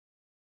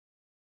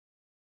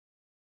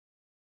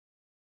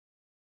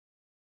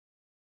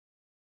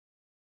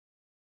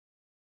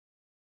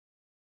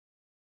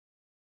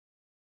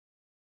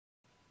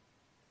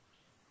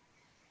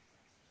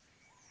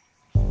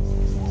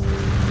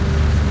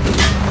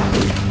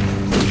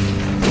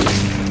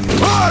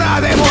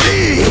¡Hora de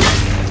morir!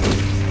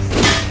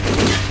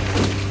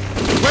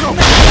 Bueno...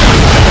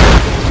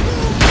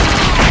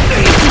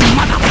 You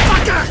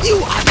motherfucker! You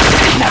are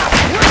dead now!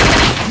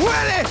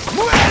 ¡Muere!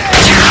 ¡Muere!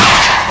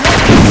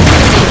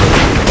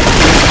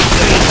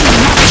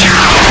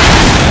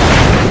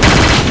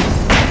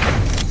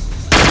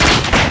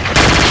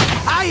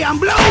 I am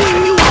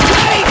blowing you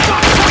away,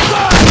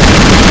 cocksucker!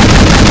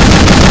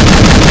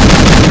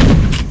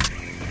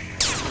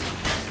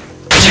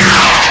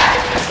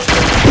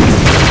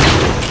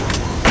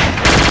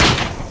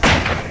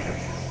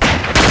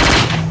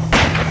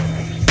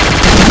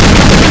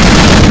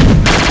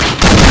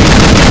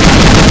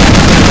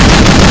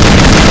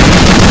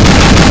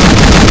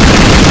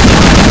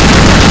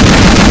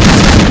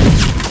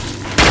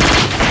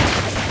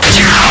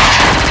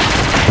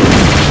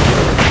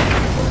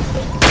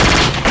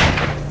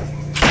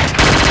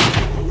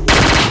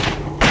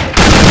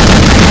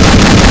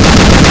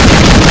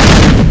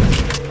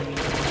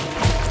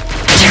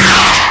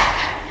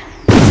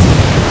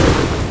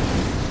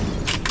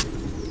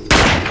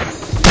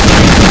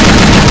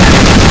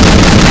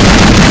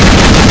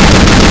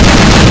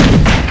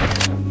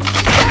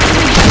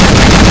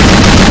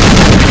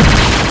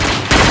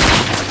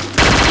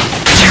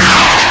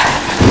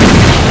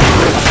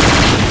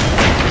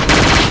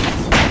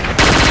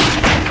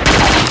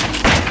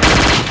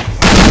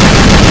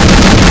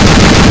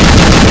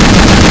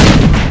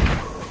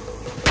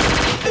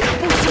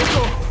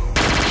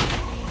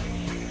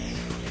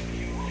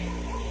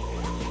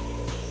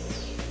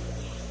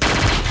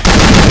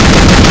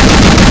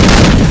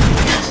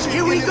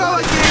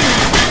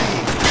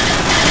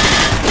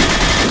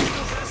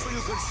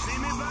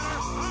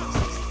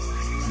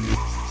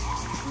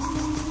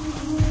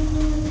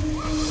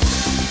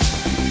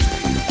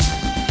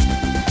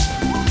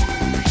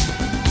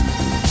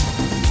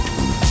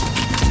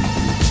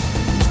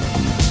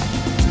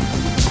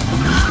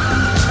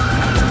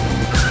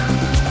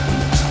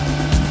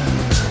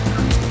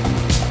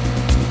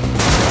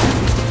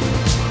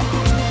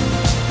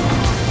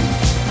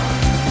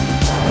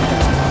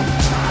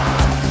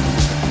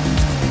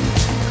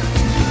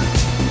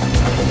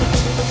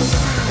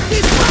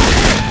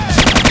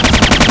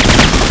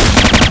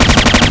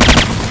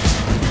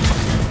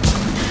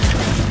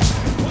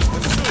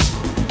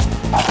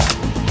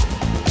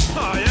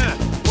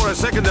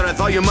 I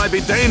thought you might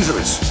be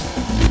dangerous.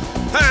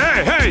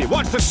 Hey, hey, hey!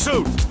 Watch the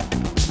suit!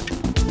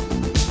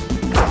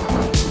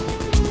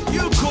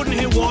 You couldn't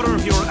hit water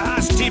if you were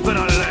ass deep in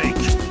a lake.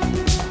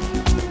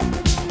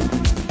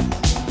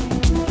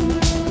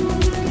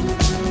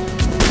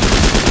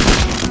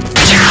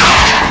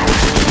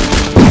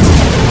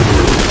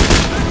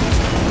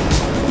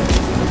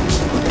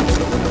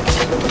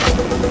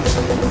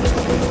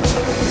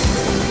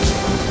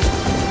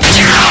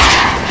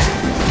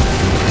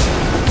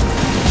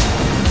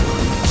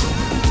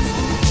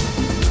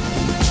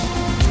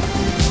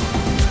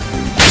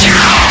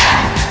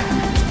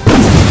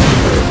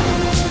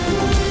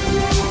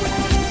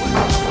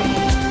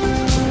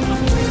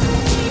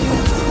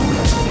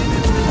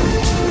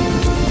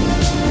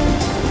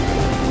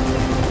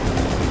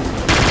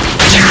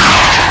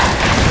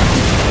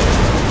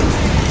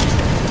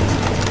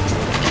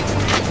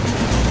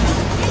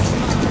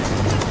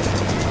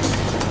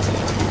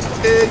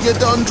 You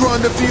done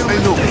drawn the field. I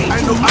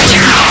know.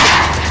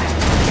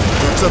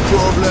 That's a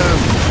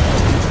problem.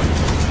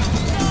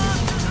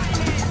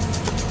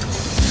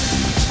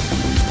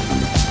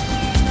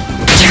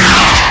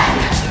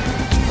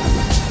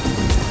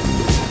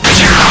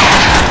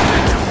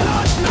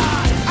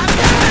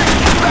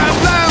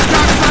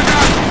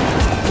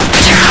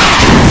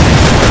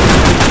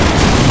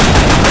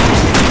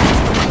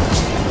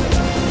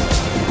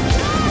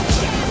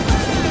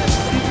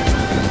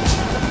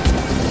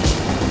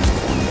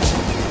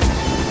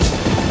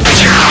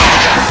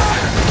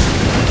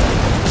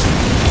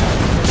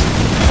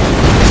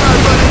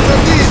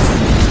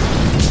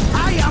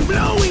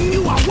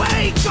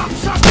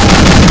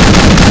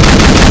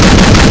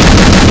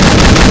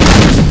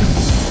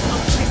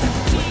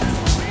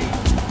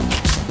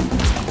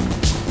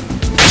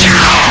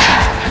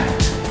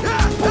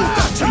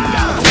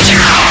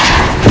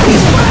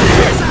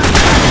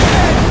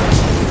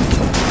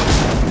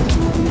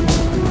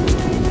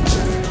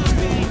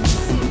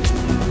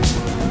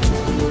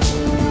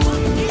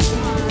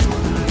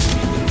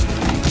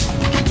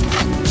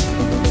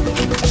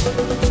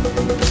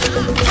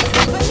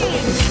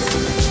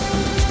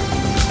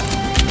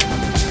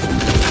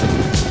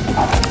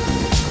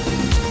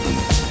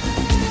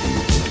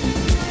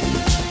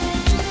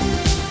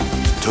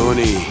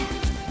 Tony,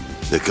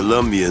 the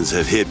Colombians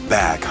have hit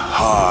back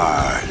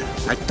hard.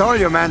 I told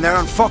you, man, they're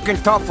on fucking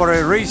top for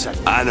a reason.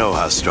 I know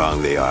how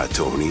strong they are,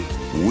 Tony.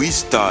 We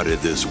started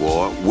this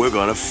war, we're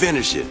gonna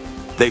finish it.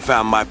 They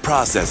found my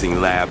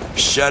processing lab,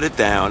 shut it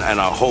down, and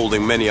are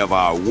holding many of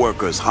our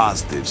workers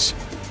hostage.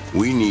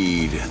 We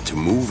need to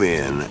move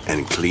in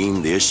and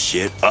clean this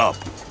shit up.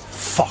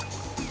 Fuck.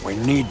 We're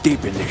knee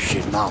deep in this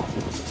shit now.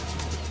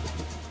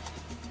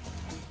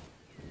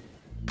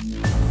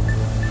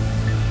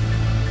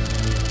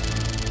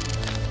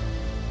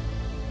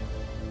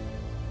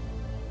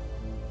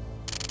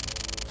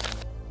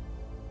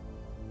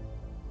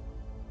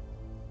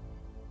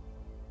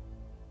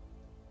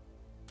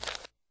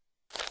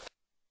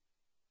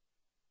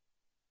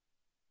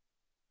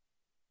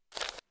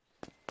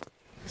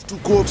 two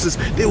corpses,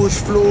 they was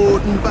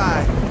floating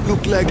by.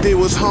 Looked like they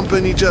was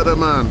humping each other,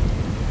 man.